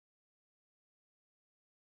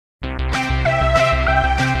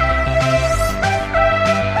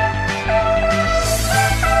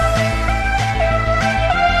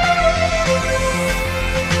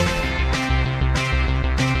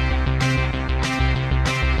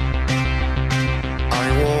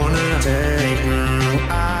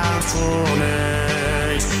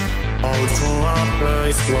donate out to a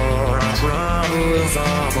place where our troubles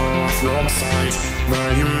are far from sight. The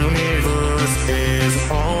universe is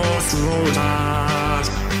all through that.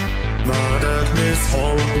 The darkness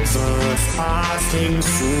holds us, asking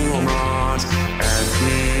so much, and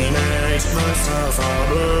midnight the stars are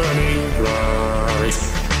burning bright.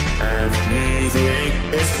 Everything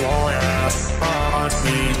is quiet,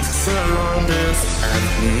 heartbeat surround us.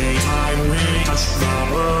 Every time we touch the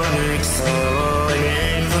burning sun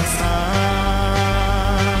in the sky,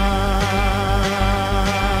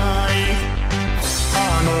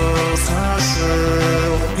 Arnold's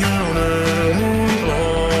Herschel, you know, moon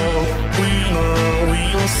we know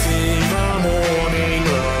we'll see the morning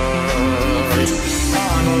light.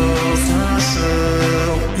 Arnold's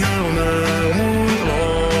Herschel, you know,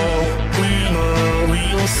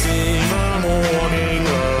 see the morning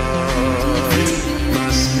light. The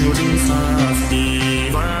shooting stars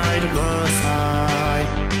divide the sky,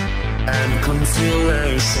 and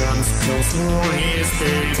constellations tell stories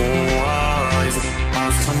before our eyes.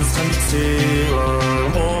 As time stands still,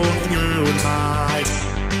 hold you tight,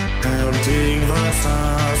 counting the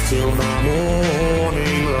stars till the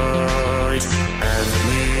morning light. At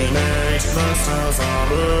midnight the stars are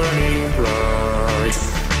burning bright.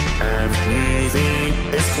 Everything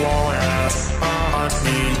is quiet,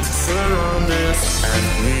 heartbeat surround us.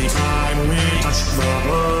 Every time we touch the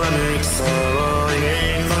burning sun.